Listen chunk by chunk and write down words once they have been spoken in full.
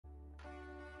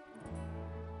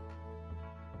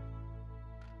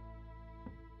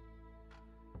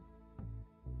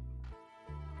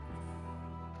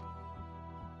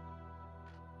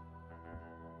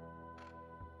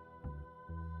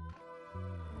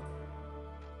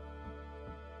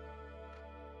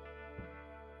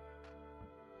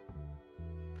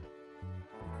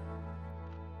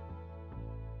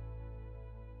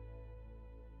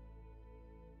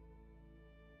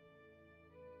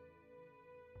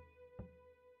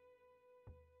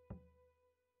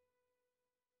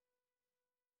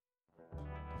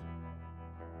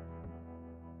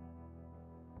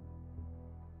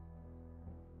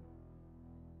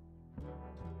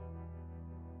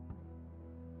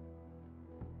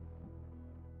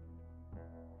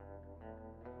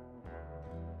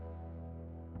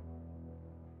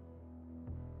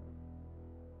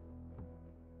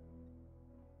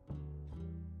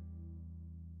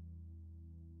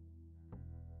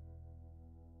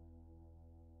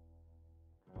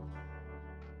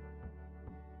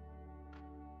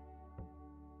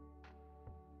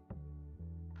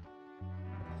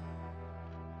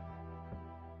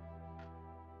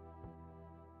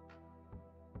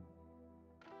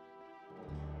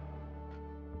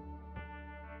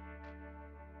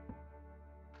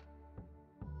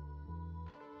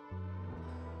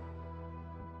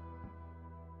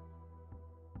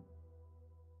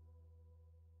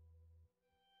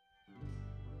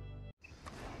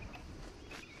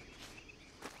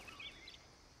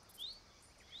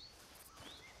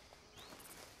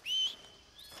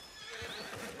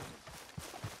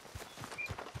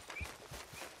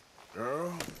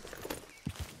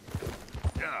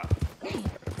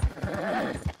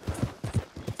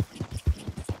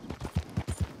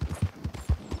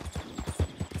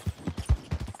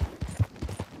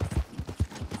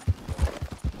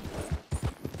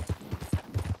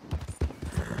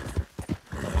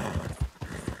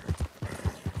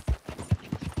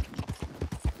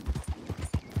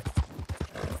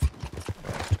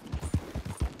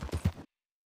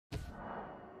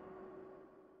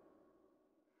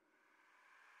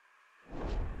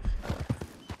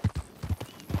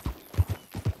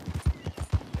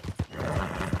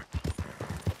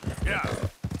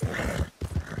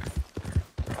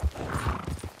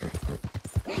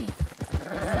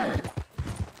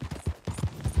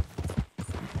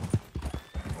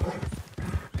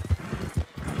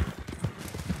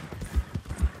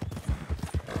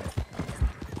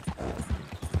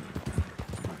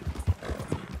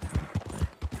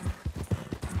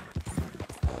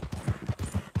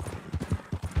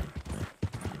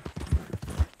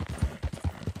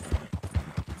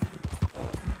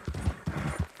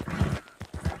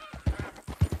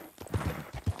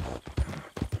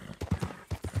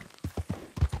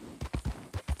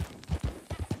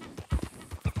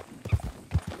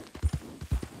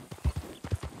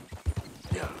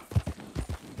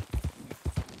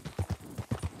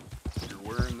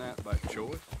Life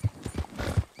choice.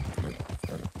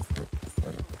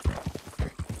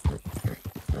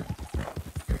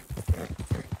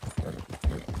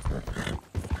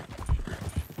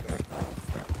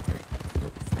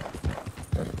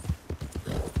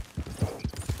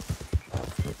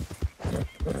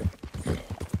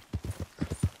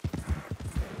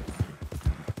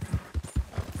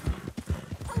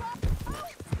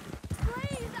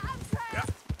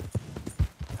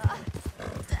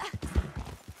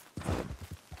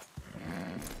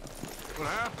 What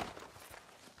happened?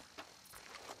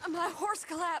 My horse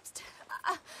collapsed.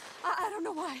 I don't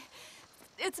know why.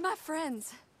 It's my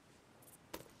friends.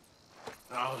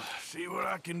 I'll see what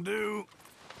I can do.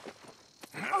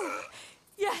 Oh,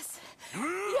 yes.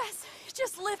 Yes.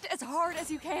 Just lift as hard as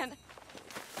you can.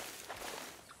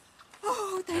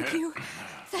 Oh, thank you.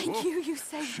 Thank you. You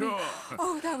saved me.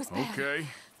 Oh, that was bad. Okay.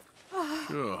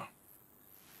 Sure.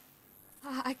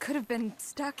 I could have been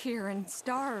stuck here and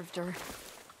starved or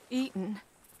eaten.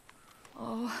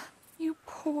 Oh, you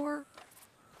poor,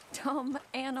 dumb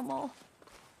animal.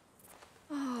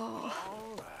 Oh.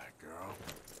 All right, girl.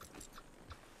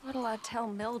 What'll I tell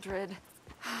Mildred?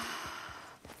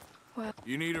 Well...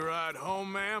 You need a ride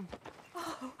home, ma'am?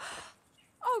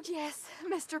 Oh, yes,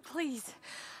 mister, please.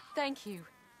 Thank you.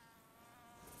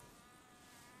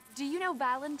 Do you know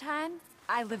Valentine?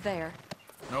 I live there.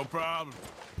 No problem.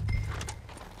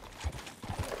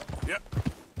 Yep.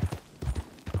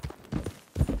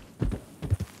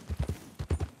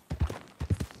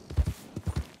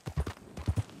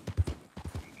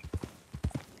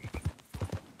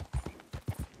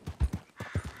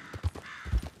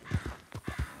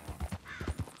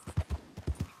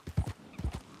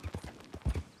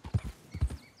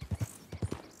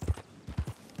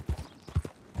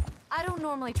 I don't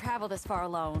normally travel this far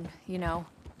alone, you know.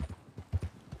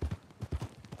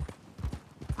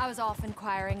 I was off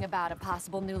inquiring about a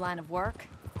possible new line of work.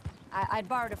 I'd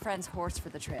borrowed a friend's horse for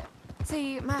the trip.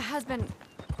 See, my husband...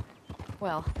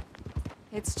 Well,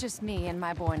 it's just me and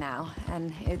my boy now,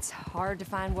 and it's hard to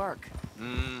find work.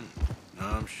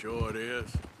 I'm sure it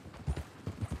is.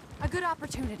 A good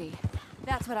opportunity.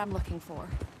 That's what I'm looking for.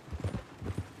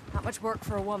 Not much work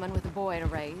for a woman with a boy to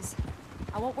raise.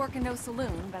 I won't work in no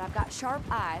saloon, but I've got sharp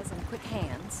eyes and quick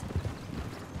hands.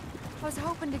 I was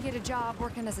hoping to get a job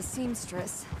working as a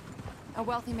seamstress. A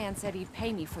wealthy man said he'd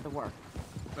pay me for the work.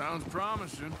 Sounds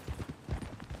promising.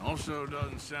 Also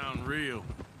doesn't sound real.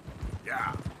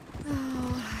 Yeah.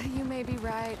 Oh, you may be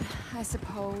right, I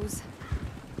suppose.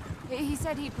 He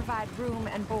said he'd provide room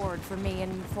and board for me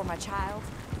and for my child.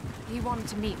 He wanted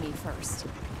to meet me first.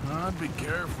 I'd be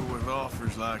careful with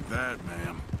offers like that,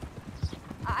 ma'am.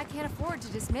 I can't afford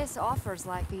to dismiss offers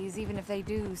like these, even if they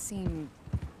do seem...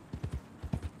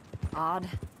 odd.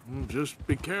 Just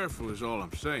be careful is all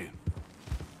I'm saying.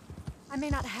 I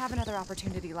may not have another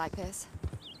opportunity like this.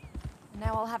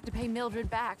 Now I'll have to pay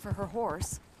Mildred back for her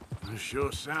horse. It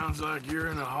sure sounds like you're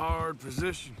in a hard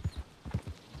position.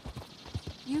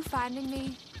 You finding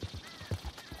me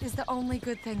is the only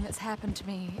good thing that's happened to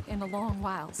me in a long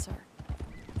while, sir.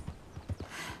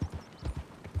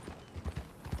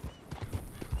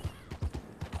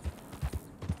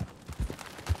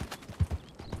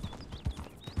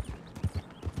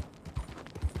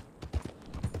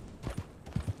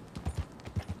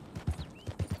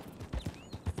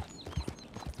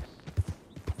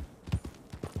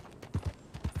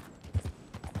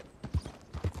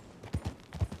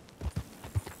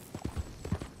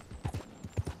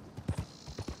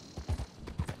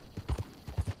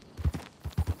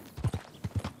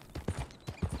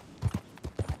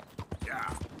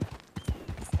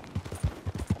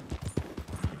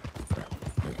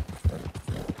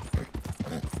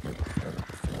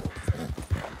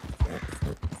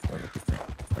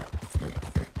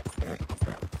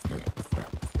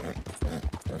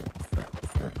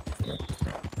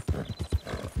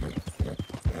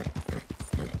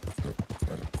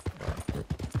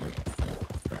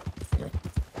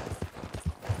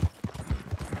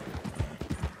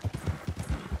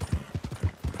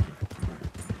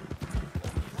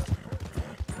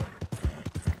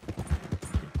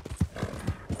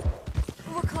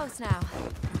 Close now.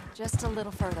 Just a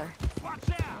little further.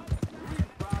 Watch out!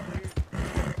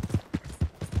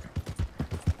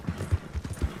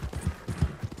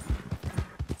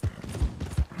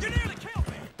 You nearly killed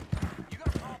me! You got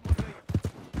a problem with me?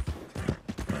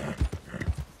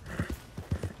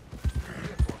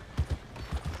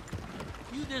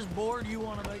 You this bored you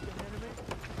want to make an enemy?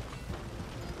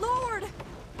 Lord!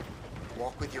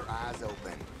 Walk with your eyes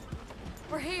open.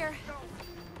 We're here.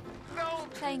 No!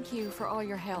 Thank you for all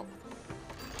your help.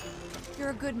 You're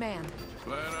a good man.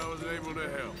 Glad I was able to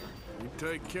help. You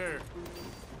take care.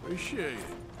 Appreciate it.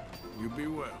 You be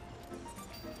well.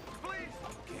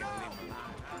 Please, no!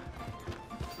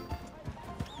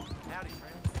 Howdy,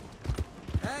 friend.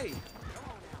 Hey,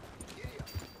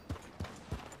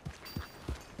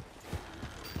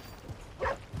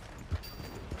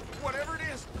 Whatever it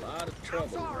is. A lot of trouble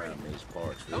sorry. around these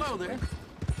parts. hello recently. there.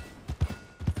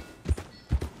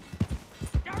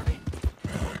 Garbage!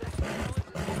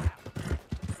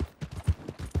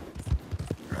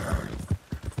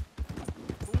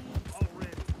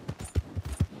 Already.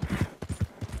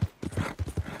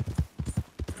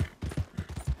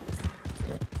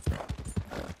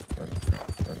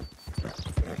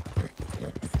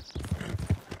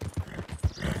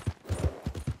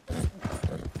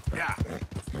 Yeah.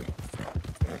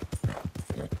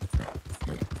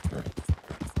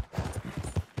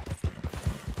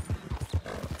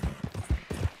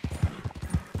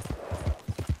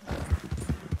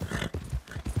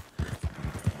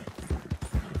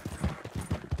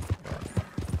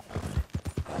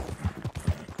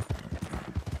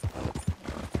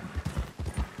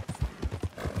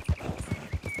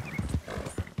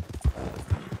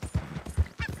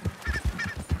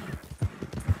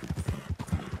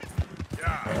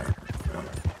 Yeah.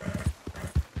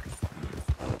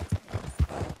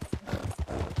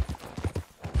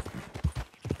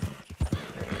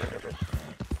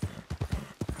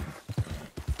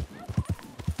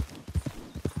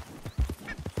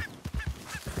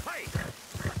 Hey!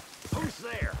 Who's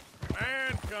there?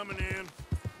 Man coming in.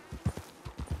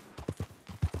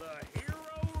 The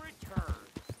hero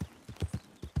returns.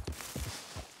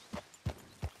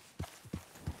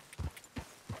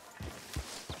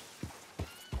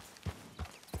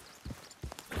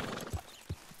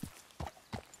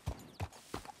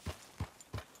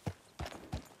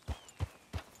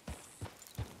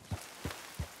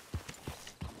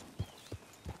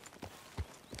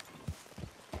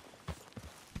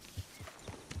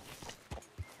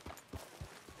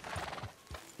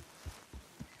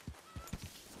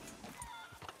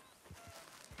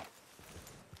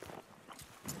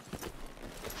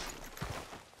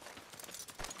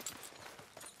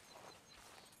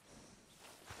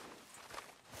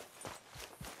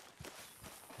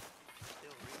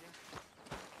 Still reading?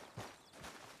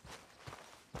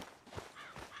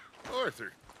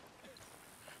 Arthur.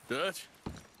 Dutch?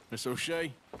 Miss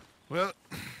O'Shea? Well,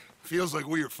 feels like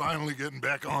we are finally getting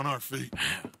back on our feet.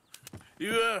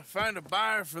 You, find a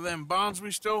buyer for them bonds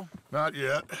we stole? Not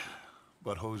yet,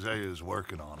 but Jose is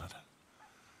working on it.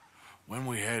 When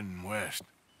we heading west?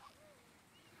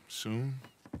 Soon?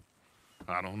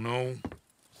 I don't know.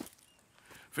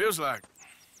 Feels like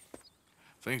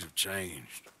things have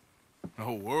changed. The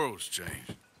whole world's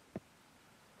changed.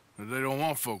 But they don't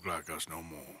want folk like us no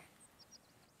more.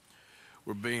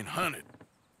 We're being hunted.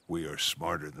 We are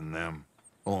smarter than them.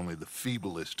 Only the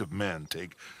feeblest of men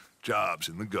take jobs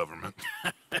in the government.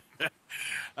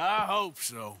 I hope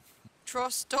so.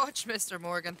 Trust Dutch, Mr.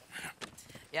 Morgan.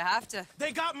 You have to.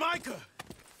 They got Micah.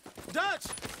 Dutch,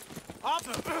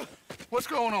 Arthur. What's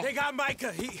going on? They got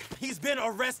Micah. He's been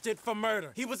arrested for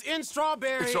murder. He was in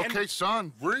Strawberry. It's okay,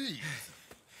 son. Breathe.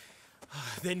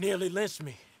 They nearly lynched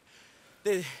me.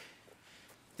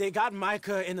 They got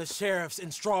Micah and the sheriffs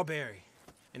in Strawberry,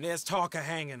 and there's talk of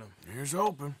hanging him. Here's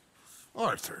hoping.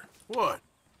 Arthur, What?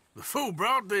 The fool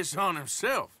brought this on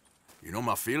himself. You know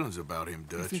my feelings about him,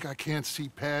 you Dutch. think I can't see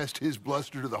past his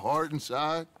bluster to the heart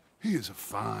inside? He is a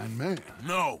fine man.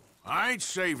 No, I ain't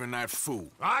saving that fool.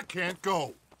 I can't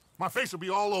go. My face will be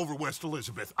all over West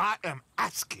Elizabeth. I am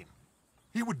asking.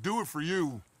 He would do it for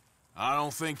you. I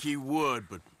don't think he would,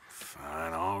 but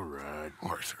fine, all right.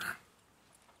 Arthur.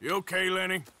 You okay,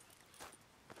 Lenny?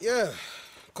 Yeah,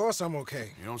 of course I'm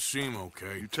okay. You don't seem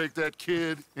okay. You take that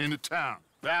kid into town.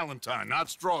 Valentine, not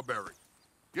Strawberry.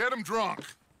 Get him drunk.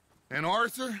 And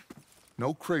Arthur,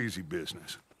 no crazy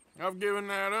business. I've given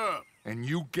that up. And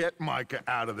you get Micah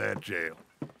out of that jail.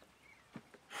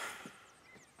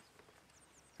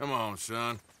 Come on,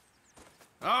 son.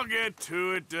 I'll get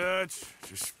to it, Dutch.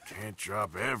 Just can't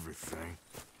drop everything.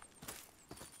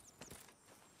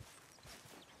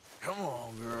 Come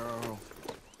on, girl.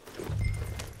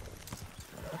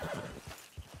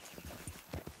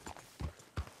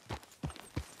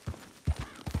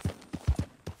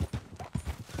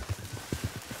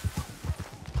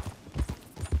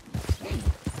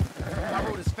 I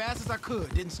rode as fast as I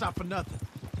could, didn't stop for nothing.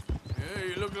 Yeah,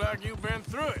 you look like you've been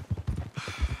through it.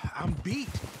 I'm beat.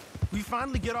 We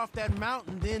finally get off that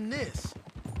mountain, then this.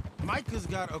 Micah's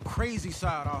got a crazy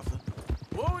side, Arthur.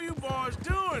 What were you boys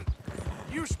doing?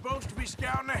 You were supposed to be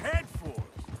scouting ahead for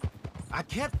us. I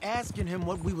kept asking him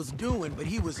what we was doing, but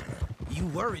he was You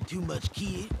worry too much,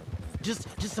 kid. Just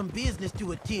some business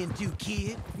to attend to,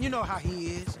 kid. You know how he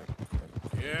is.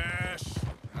 Yes,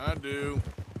 I do.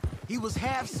 He was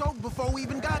half soaked before we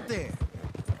even got there.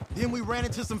 Then we ran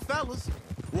into some fellas.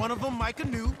 One of them Micah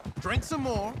knew, drank some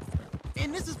more.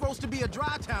 And this is supposed to be a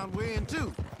dry town we're in,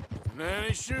 too. And then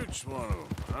he shoots one of them.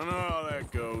 I know how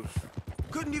that goes.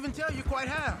 Couldn't even tell you quite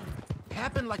how.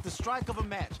 Happened like the strike of a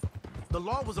match. The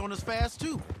law was on us fast,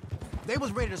 too. They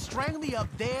was ready to strangle me up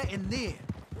there and then.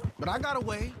 But I got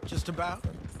away, just about.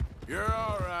 You're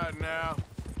all right now.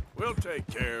 We'll take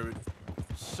care of it.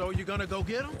 So you gonna go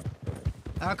get him?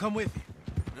 I'll come with you.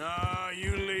 No,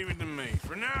 you leave it to me.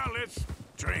 For now, let's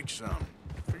drink some.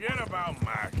 Forget about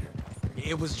Micah.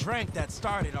 It was drink that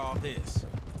started all this.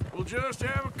 We'll just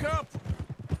have a couple.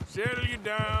 Settle you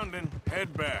down, then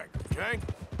head back, okay?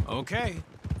 Okay.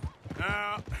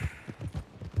 Now,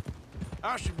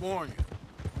 I should warn you.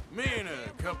 Me and a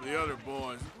couple of the other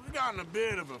boys, we got in a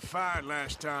bit of a fight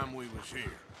last time we was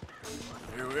here.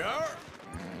 Here we are.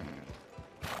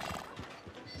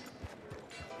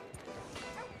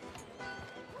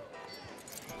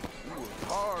 You work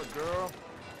hard, girl.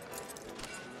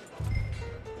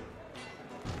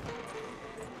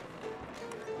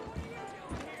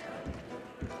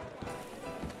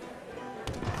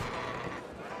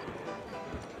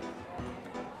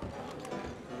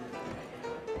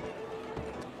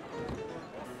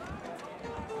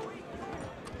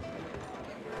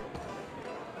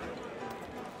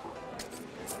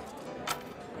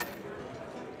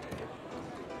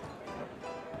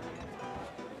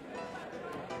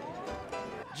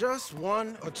 Just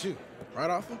one or two, right,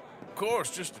 Arthur? Of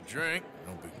course, just a drink.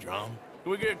 No big drama.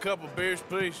 Can we get a couple beers,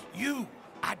 please?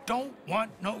 I don't want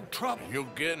no trouble. You'll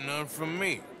get none from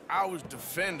me. I was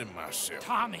defending myself.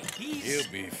 Tommy, he's...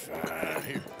 He'll be fine.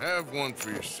 Here, have one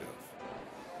for yourself.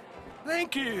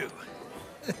 Thank you.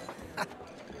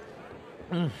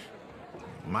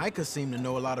 Micah seemed to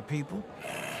know a lot of people.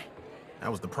 That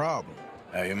was the problem.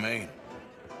 How you mean?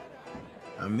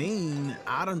 I mean,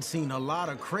 I done seen a lot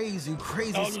of crazy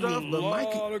stuff, but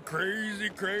Micah... A lot of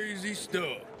crazy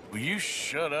stuff. Will you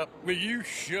shut up? Will you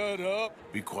shut up?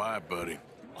 Be quiet, buddy.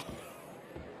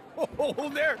 Oh,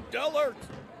 they're dullards.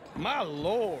 My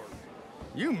lord,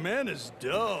 you men is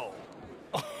dull.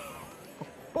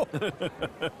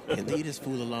 And leave this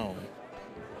fool alone.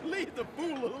 Leave the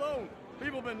fool alone.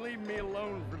 People been leaving me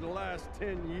alone for the last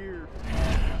 10 years.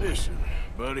 Listen,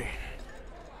 buddy.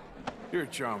 You're a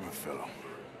charming fellow.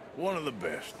 One of the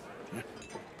best.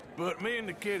 But me and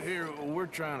the kid here, we're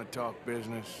trying to talk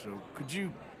business, so could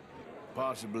you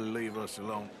possibly leave us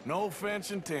alone? No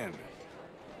offense intended.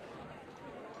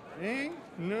 Ain't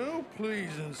no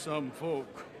pleasing some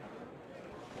folk.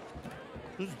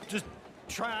 Just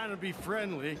trying to be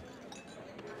friendly.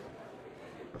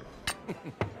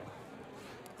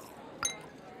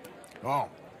 Oh.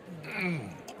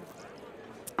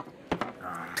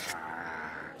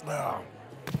 Oh.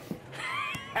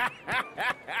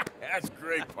 That's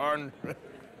great, partner.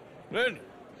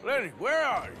 Lenny, where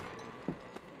are you?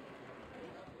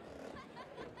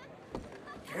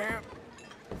 Can't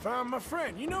find my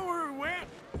friend. You know where he went?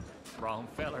 Wrong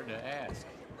feller to ask.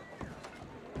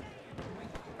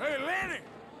 Hey, Lenny!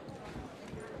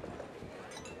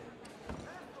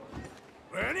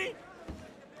 Lenny?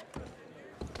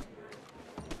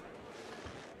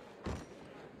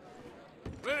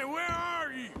 Lenny, where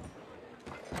are you?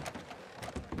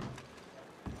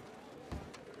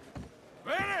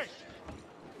 Lenny!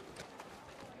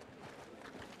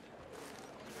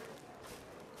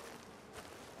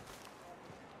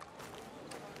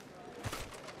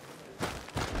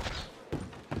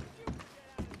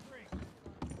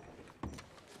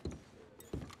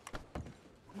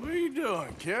 What are you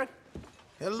doing, kid?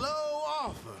 Hello,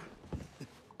 Arthur.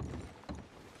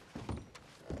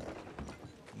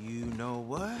 You know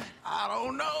what? I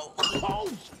don't know.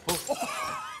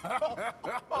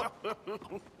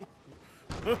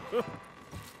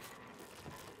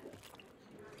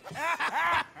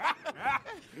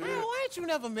 Man, why ain't you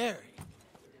never married?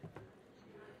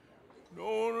 No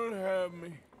one would have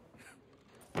me.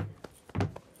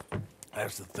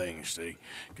 That's the thing, you see,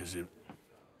 because it...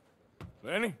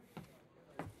 Lenny?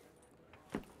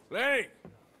 Lenny!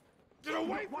 Get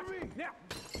away from me! Now!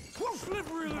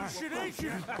 Slippery little shit, ain't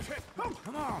you?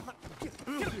 Come on! Get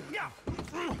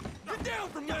down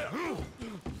from there!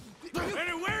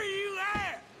 Lenny, where are you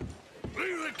at?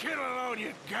 Leave the kid alone,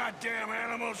 you goddamn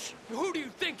animals! Who do you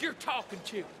think you're talking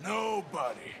to?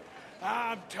 Nobody.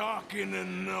 I'm talking to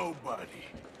nobody.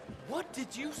 What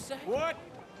did you say? What?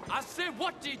 I said,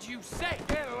 what did you say?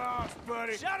 Get lost,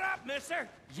 buddy. Shut up, mister!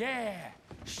 Yeah,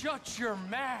 shut your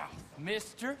mouth,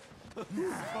 mister.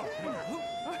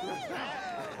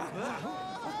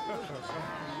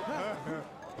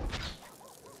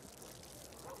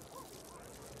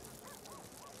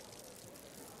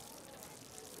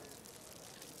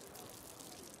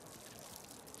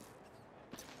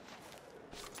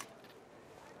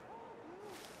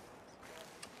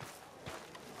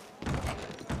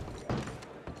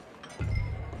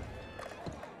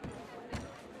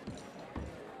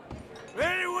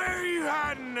 Lenny, where are you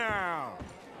hiding now?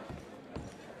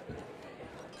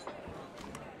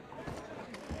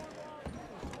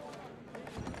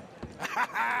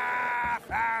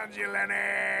 Found you,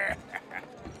 Lenny!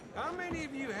 How many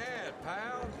of you had,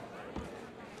 pal?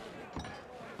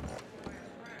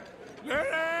 Lenny!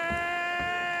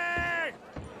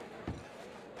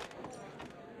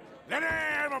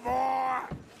 Lenny, my boy!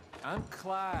 I'm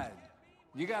Clyde.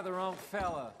 You got the wrong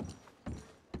fella.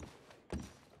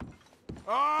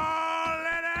 Oh,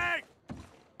 Lenny!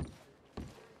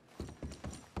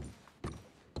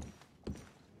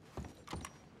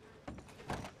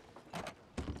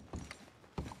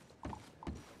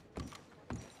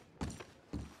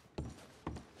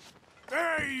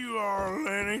 There you are,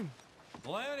 Lenny.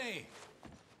 Lenny,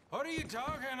 what are you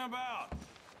talking about?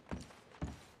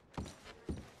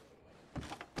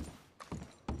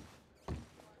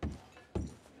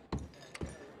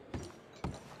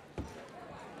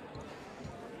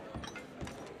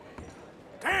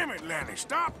 Damn it, Lenny,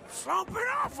 stop slumping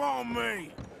off on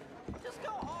me! Just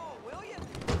go home, will you?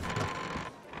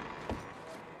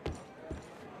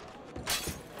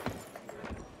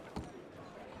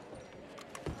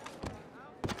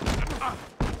 I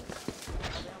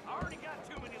already got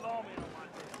too many lawmen on my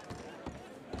desk.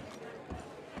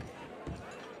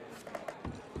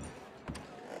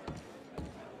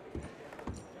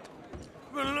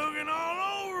 Been looking all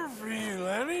over for you,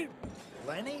 Lenny.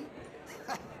 Lenny?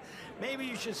 Maybe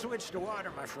you should switch to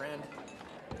water, my friend.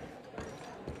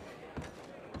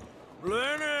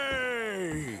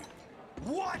 Lenny!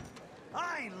 What?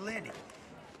 I ain't Lenny.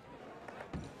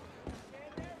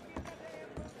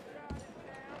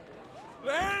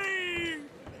 Lenny!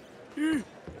 You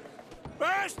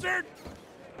bastard!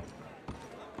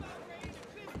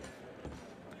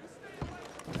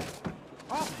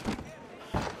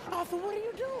 Arthur, what are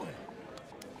you doing?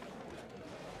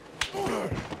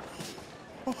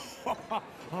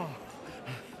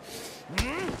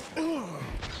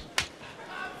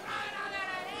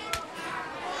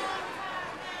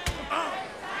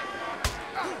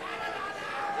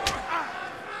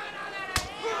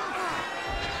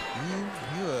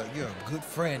 You're a good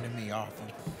friend to me, Arthur.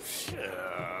 Shut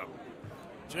up.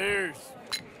 Cheers.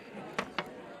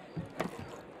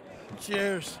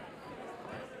 Cheers.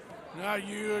 Not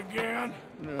you again?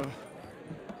 No.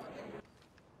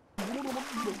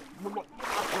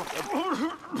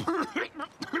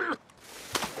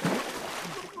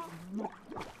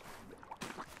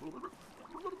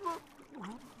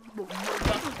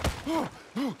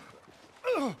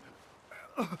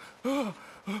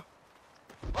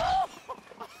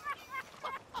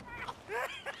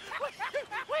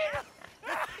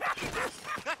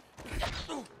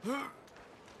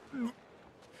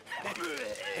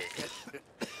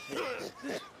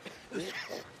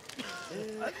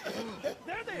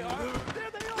 There they are!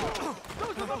 There they are!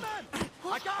 Those are the men!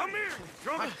 I got Come here,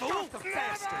 drunk fool! The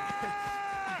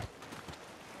bastard!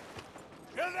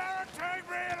 You'll never take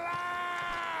me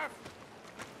alive!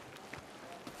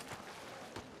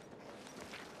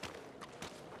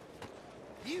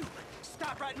 You!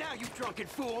 Stop right now, you drunken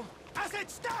fool! I said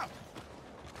stop!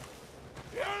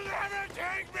 You'll never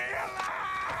take me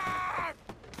alive!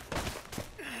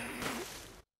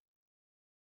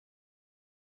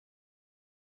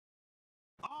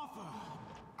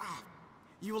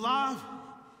 You alive?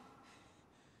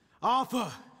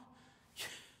 Arthur!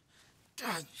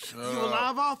 God, you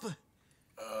alive, Arthur?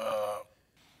 I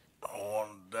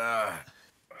want to die.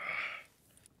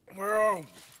 Well,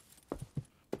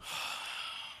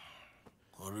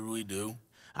 what did we do?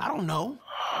 I don't know.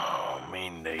 Oh,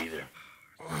 me neither.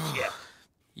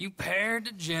 You pair of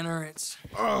degenerates.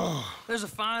 There's a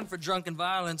fine for drunken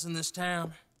violence in this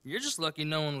town. You're just lucky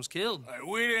no one was killed. Hey,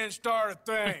 we didn't start a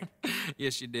thing.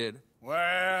 Yes, you did.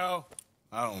 Well,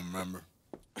 I don't remember.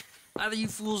 Either you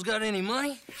fools got any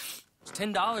money, it's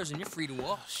 $10 and you're free to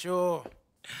walk. Sure.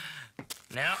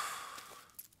 Now,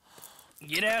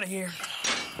 get out of here.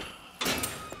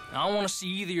 I don't want to see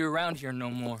either of you around here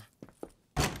no more.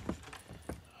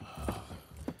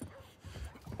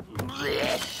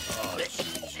 Oh,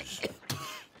 Jesus.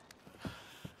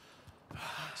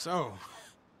 So,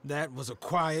 that was a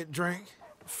quiet drink?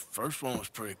 First one was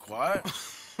pretty quiet.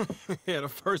 Yeah, the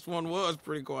first one was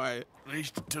pretty quiet. At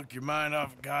least it took your mind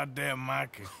off goddamn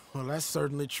Mikey. Well, that's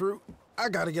certainly true. I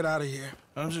gotta get out of here.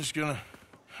 I'm just gonna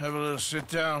have a little sit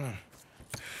down and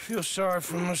feel sorry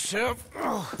for myself.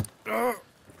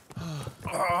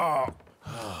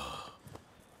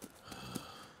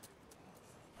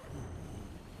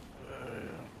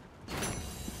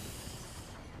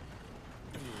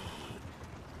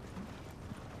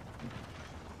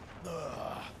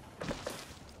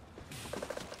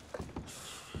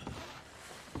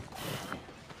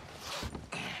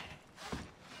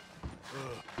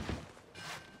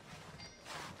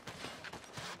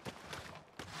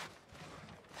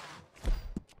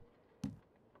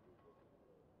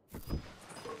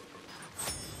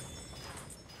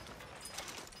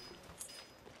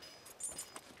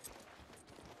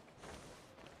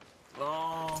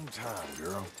 Long time,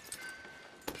 girl.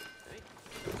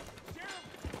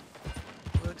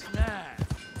 Looks nice.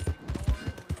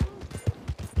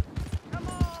 Come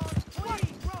on,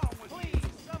 please, please,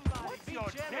 somebody.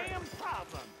 What's your damn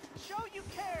problem? Show you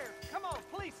care. Come on,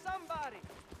 please, somebody.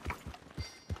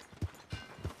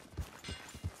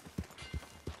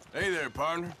 Hey there,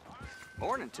 partner.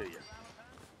 Morning to you.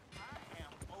 I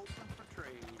am open for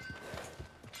trade.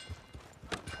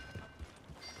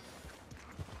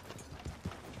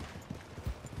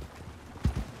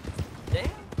 Damn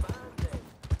fine day.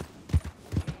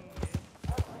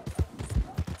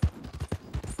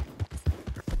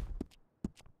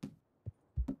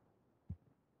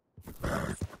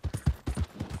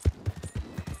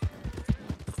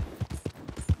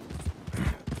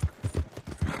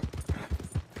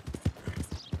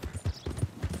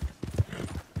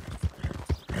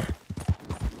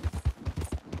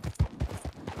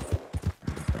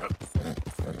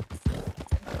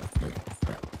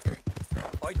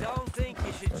 I don't think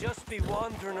you should just be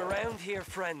wandering around here,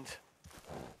 friend.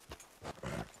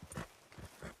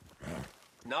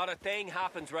 Not a thing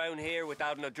happens round here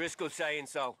without an O'Driscoll saying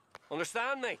so.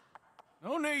 Understand me?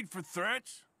 No need for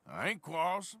threats. I ain't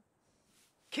quarrelsome.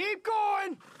 Keep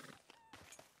going!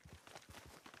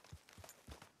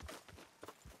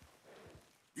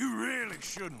 You really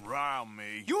shouldn't rile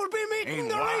me. You'll be meeting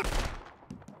the right...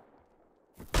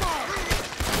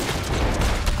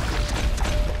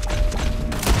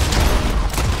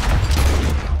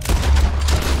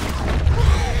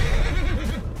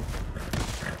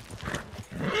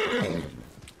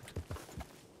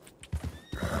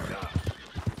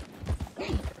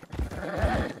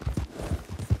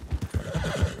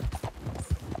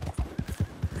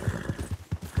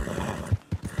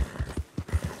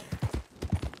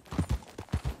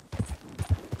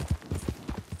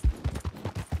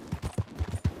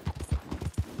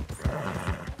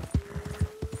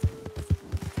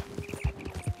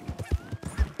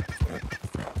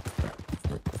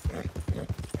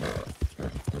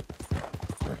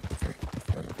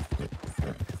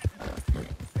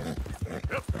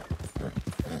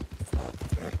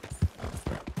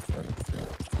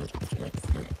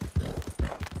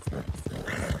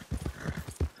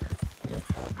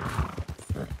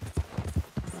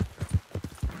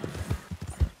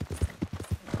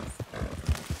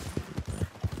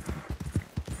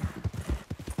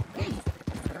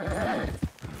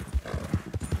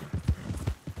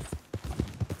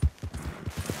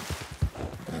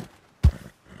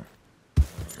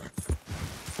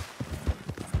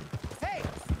 Hey!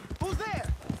 Who's there?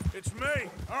 It's me,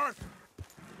 Arthur.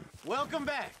 Welcome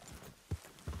back.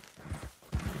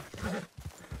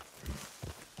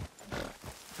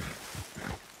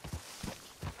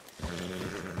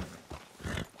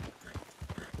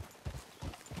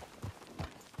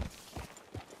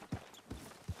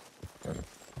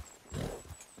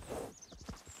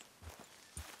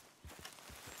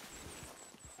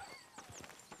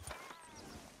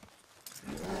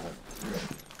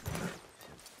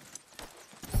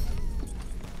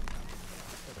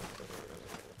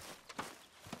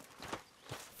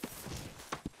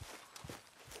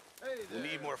 We'll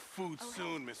need more food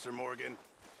soon, Mr. Morgan.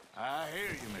 I hear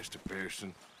you, Mr.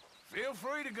 Pearson. Feel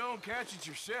free to go and catch it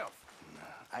yourself.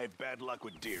 I had bad luck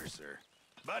with deer, sir.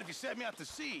 But if you set me out to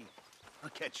sea, I'll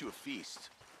catch you a feast.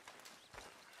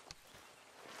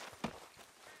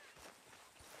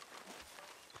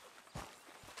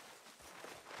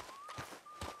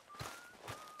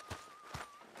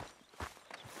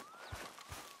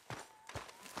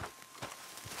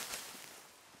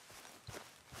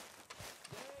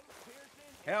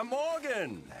 Herr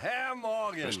Morgan! Herr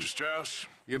Morgan! Mr. Strauss?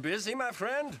 You busy, my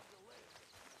friend?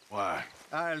 Why?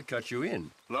 I'll cut you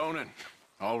in. Loaning.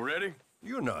 Already?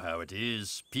 You know how it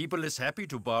is. People is happy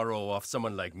to borrow off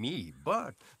someone like me,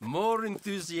 but more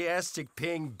enthusiastic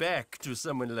paying back to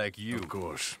someone like you. Of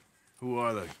course. Who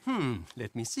are they?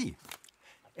 Let me see.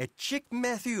 Chick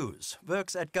Matthews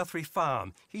works at Guthrie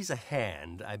Farm. He's a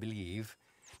hand, I believe.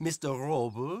 Mr.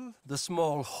 Roble, the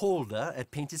small holder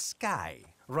at Painted Sky,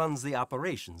 runs the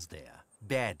operations there,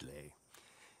 badly.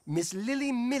 Miss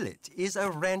Lily Millet is a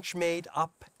ranch maid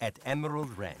up at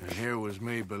Emerald Ranch. And here was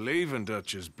me believing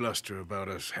Dutch's bluster about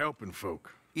us helping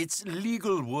folk. It's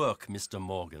legal work, Mr.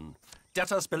 Morgan.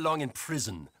 Debtors belong in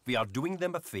prison. We are doing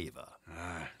them a favor.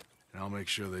 Aye, and I'll make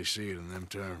sure they see it in them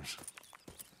terms.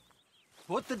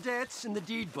 Put the debts in the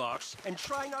deed box and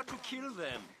try not to kill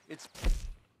them. It's...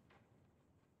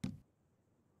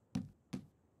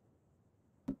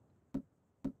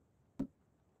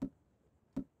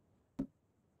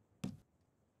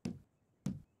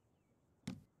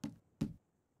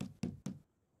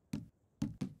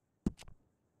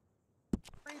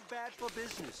 very bad for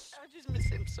business. I just miss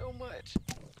him so much.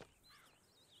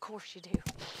 Of course you do.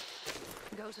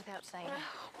 Goes without saying.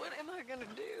 What am I gonna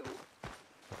do?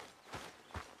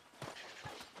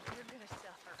 You're gonna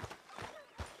suffer.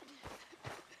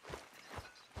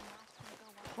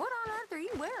 What on earth are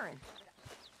you wearing?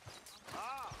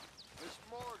 Ah, Miss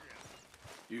Morgan.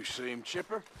 You seem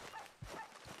chipper?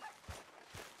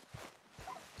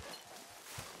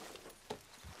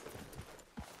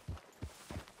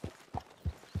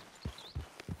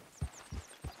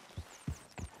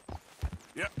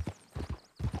 Yep.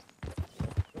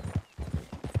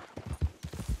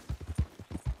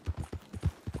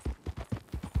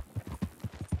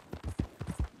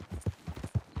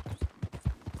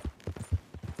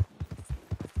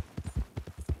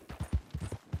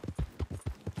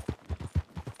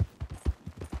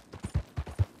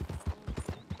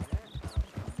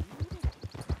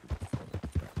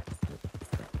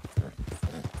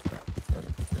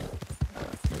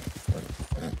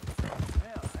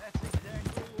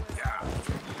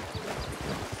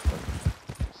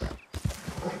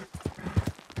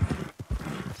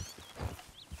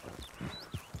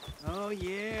 Oh,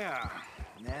 yeah.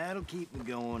 That'll keep me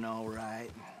going all right.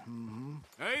 Mm-hmm.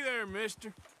 Hey there,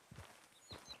 mister.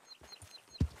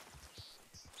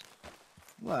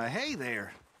 Why, hey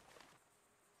there.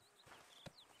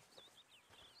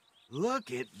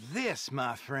 Look at this,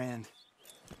 my friend.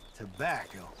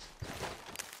 Tobacco.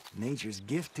 Nature's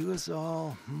gift to us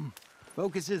all.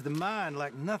 Focuses the mind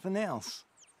like nothing else.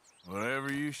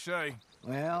 Whatever you say.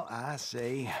 Well, I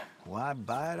say, why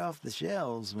buy it off the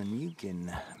shelves when you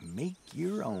can make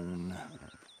your own?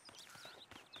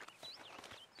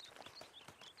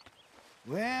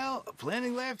 Well,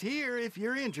 plenty left here if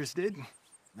you're interested.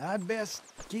 I'd best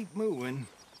keep moving.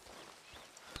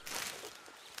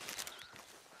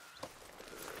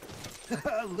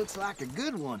 Looks like a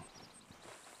good one.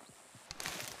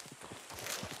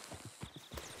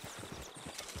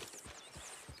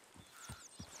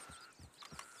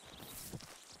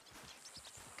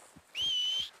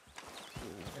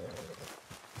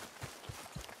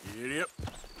 Yep.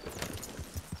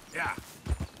 Yeah.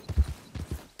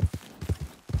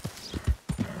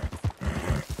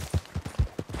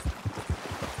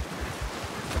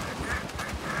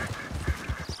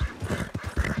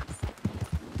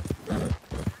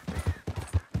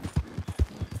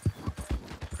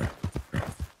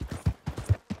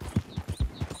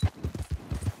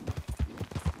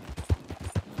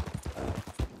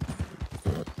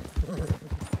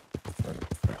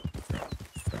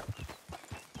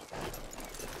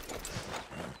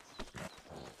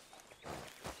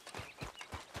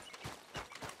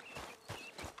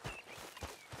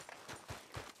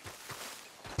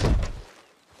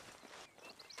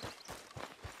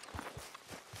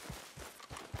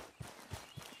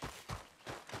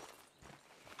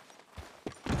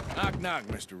 Knock, knock,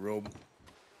 Mr. Roble.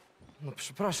 No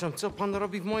przepraszam, co pan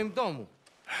robi w moim domu?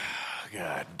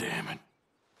 God damn it.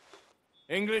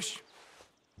 English?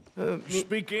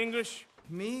 Speak English?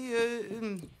 Me,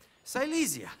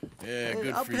 Silesia. Yeah,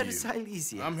 good for Upper you.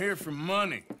 Silesia. I'm here for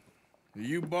money.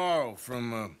 You borrow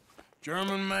from a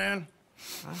German man?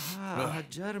 Aha,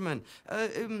 German.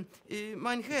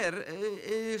 Mein Herr,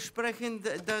 sprechen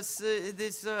the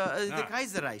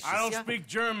Kaiserreich. I don't speak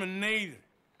German neither.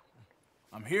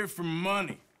 I'm here for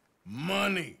money.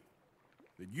 Money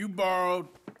that you borrowed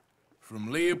from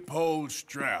Leopold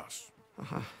Strauss.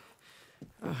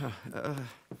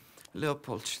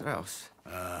 Leopold Strauss.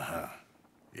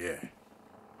 Yeah.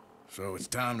 So it's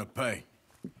time to pay.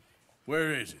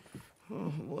 Where is it?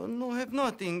 Oh, well, no, have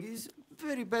nothing. It's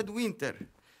very bad winter.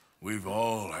 We've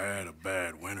all had a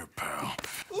bad winter, pal.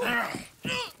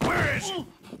 Where is it?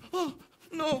 Oh,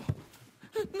 no.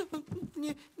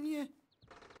 Nie, nie.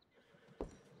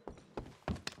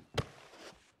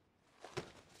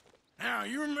 Now,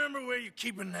 you remember where you're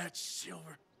keeping that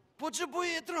silver?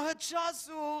 Potrzebuję trochę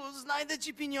czasu. Znajdę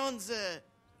ci pieniądze.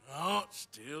 Oh,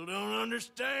 still don't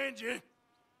understand you.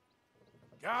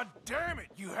 God damn it,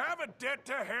 you have a debt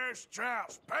to Herr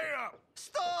Strauss. Pay up!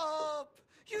 Stop!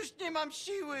 Już nie mam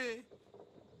siły.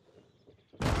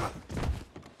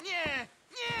 Nie!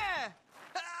 Nie!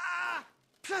 A!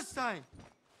 Przestań!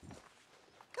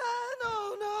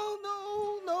 No, no,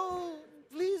 no, no.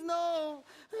 Please, no.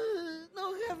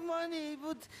 No have money,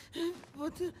 but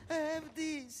I have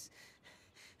this.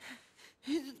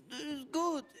 It's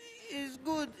good. It's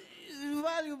good. It's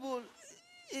valuable.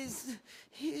 It's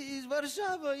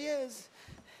Warszawa, yes.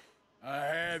 I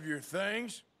have your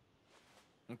things,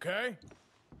 okay?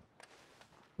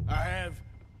 I have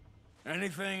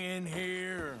anything in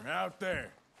here or out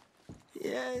there.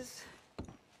 Yes.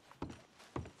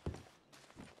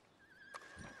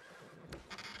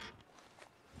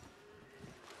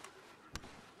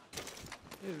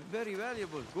 Very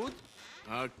valuable. Good?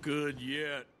 Not good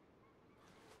yet.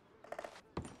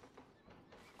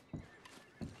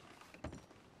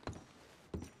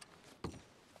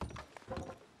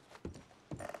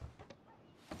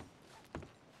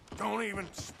 Don't even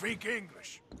speak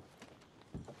English.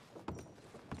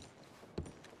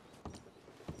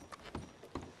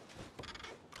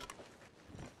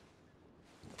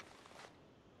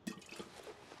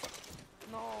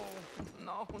 No,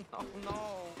 no, no,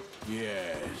 no.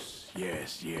 Yes,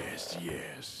 yes, yes,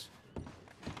 yes.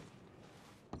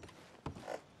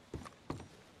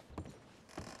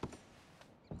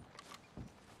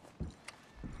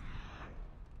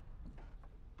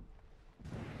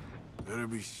 Better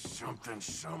be something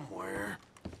somewhere.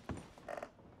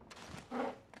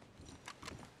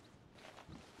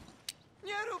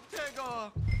 Nie rób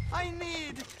tego! I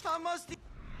must...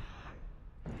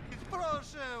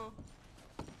 Proszę!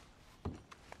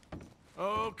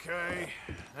 Okay,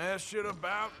 that should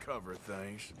about cover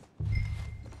things.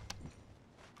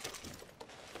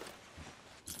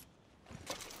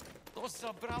 To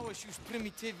zabrałeś już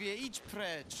prymitywie, idź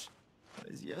precz!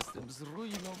 Jestem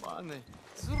zrujnowany,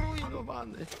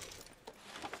 zrujnowany.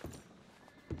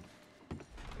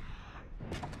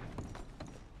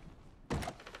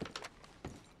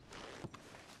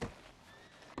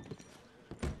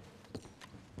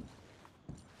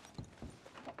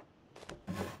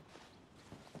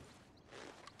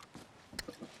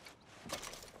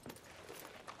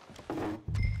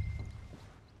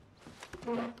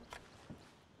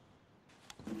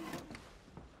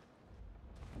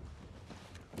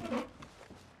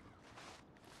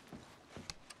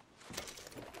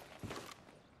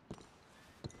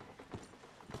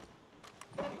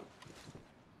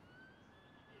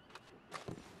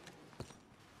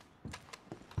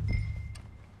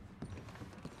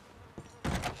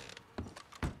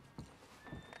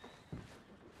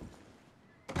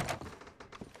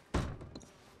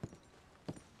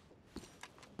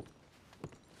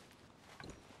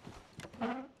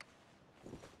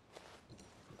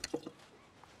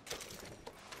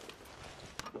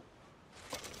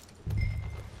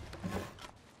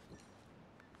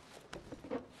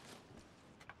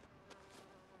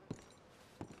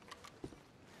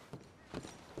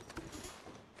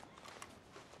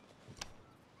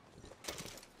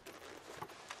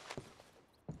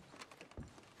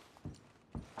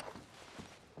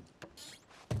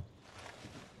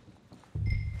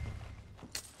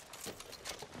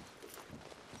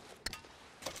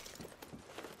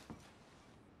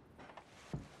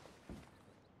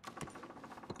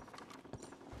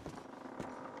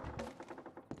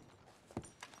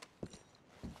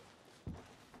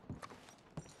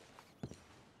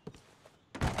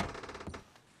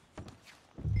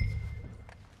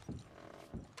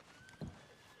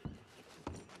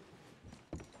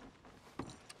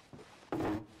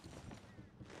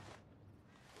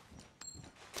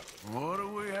 What do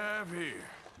we have here?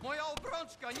 Moja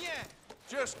obrączka, nie!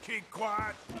 Just keep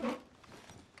quiet.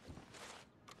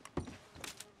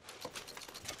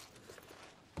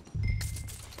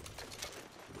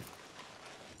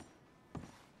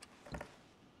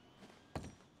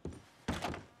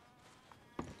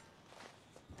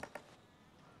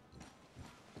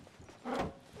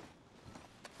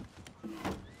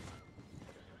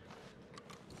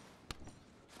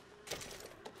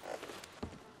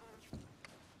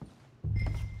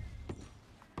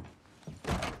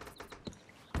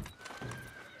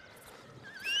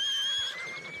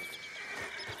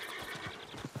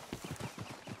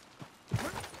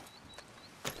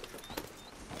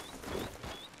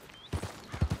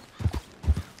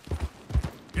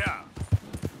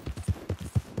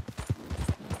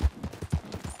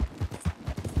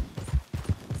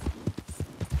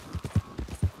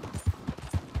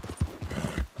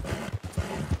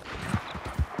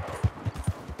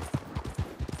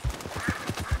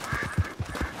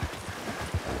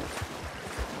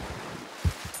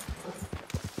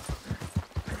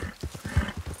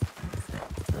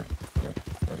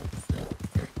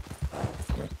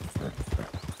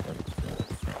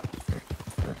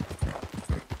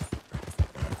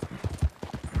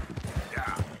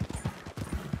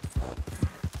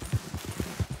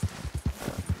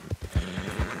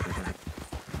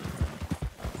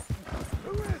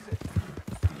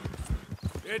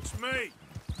 It's me.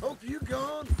 Hope you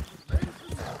gone. You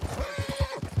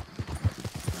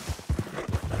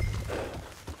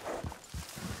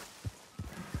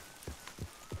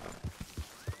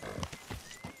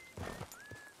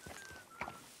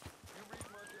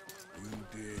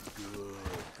did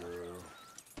good, girl.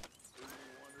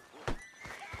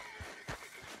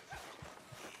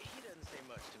 He doesn't say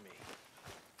much to me.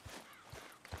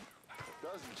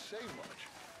 Doesn't say much.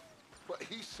 But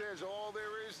he says all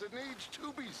there is that needs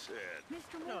to be said.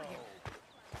 Mr. Morgan.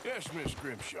 Yes, Miss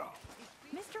Grimshaw.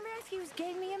 Mr. Matthews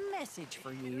gave me a message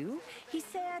for you. He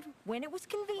said when it was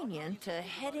convenient to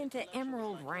head into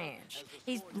Emerald Ranch.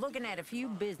 He's looking at a few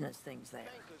business things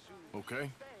there. Okay.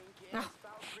 Oh,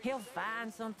 he'll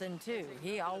find something, too.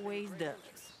 He always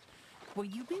does. Will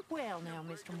you be well now,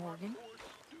 Mr. Morgan?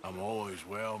 I'm always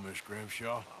well, Miss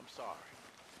Grimshaw. I'm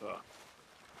sorry.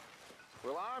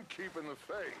 Well, I'm keeping the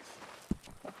faith.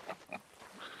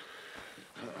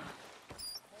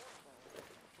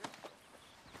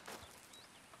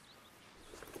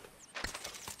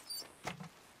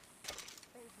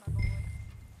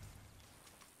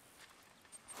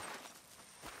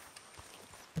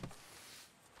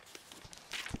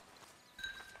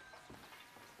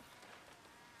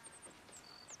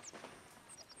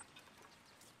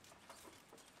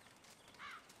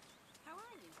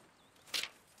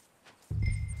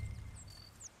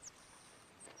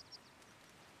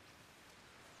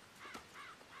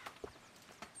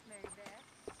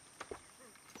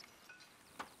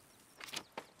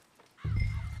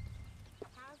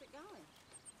 How's it going?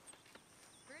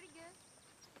 Pretty good.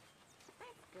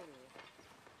 That's good.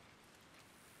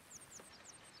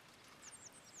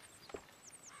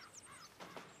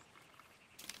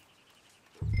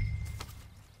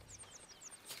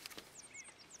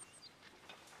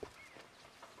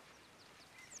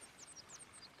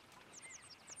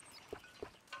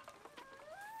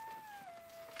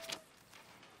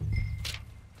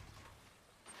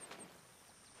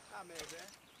 Hi, Mary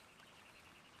Beth.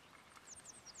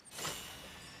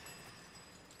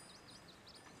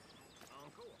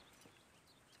 Uncle.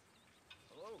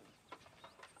 Hello.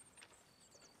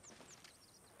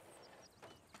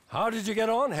 How did you get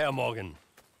on, Herr Morgan?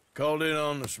 Called in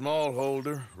on the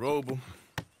smallholder, Roble.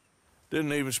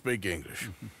 Didn't even speak English.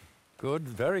 Good,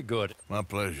 very good. My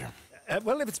pleasure.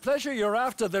 Well, if it's pleasure you're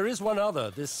after, there is one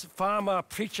other. This farmer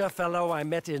preacher fellow I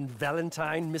met in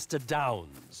Valentine, Mr.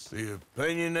 Downs. The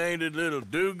opinionated little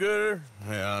do-gooder?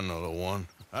 Yeah, I know the one.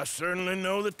 I certainly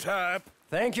know the type.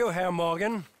 Thank you, Herr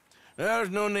Morgan. There's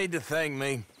no need to thank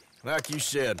me. Like you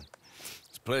said,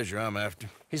 it's pleasure I'm after.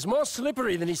 He's more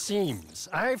slippery than he seems.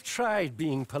 I've tried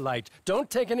being polite. Don't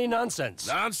take any nonsense.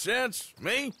 Nonsense?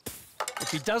 Me?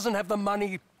 If he doesn't have the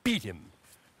money, beat him.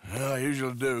 Well, I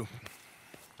usually do.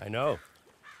 I know.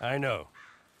 I know.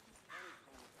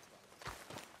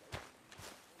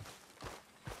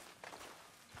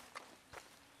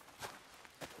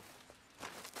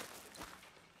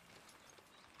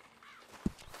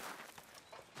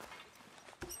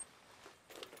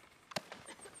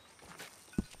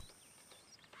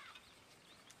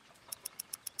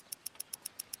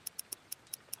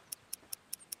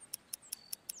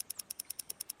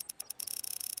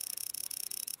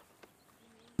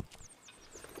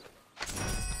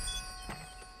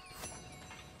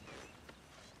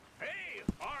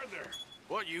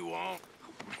 What you want?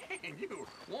 Man, you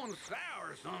one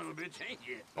sour son of a bitch, ain't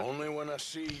you? Only when I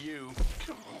see you.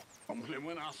 Only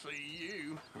when I see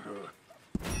you.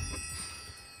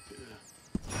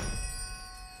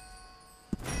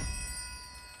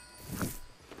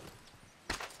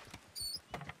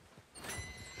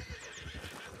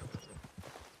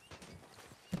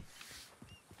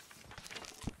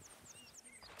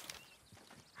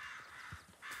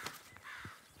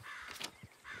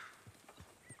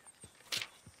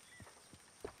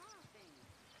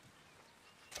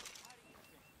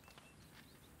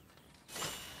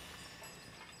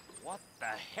 What the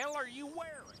hell are you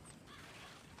wearing?